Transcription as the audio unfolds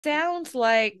Sounds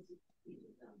like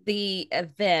the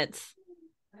event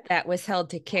that was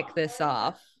held to kick this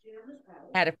off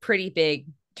had a pretty big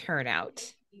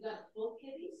turnout.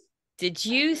 Did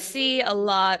you see a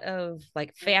lot of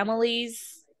like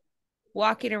families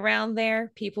walking around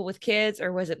there, people with kids,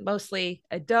 or was it mostly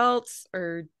adults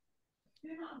or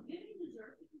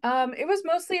It was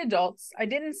mostly adults. I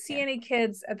didn't see yeah, any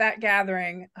kids at that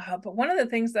gathering, but one of the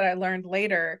things that I learned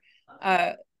later,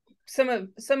 uh, some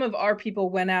of our people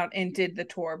went out and did the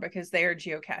tour because they are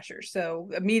geocachers. So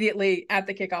immediately at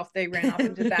the kickoff, they ran off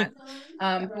and did that.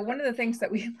 But one of the things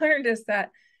that we learned is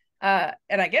that,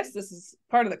 and I guess this is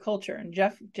part of the culture, and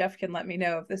Jeff can let me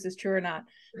know if this is true or not.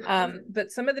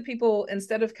 But some of the people,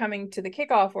 instead of coming to the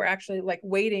kickoff, were actually like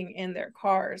waiting in their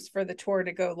cars for the tour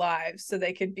to go live so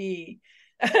they could be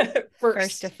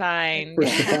first to first find?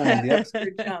 First to find, that yep.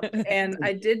 extra jump. And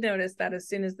I did notice that as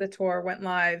soon as the tour went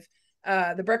live,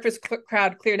 the breakfast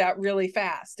crowd cleared out really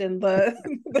fast and the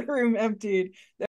the room emptied.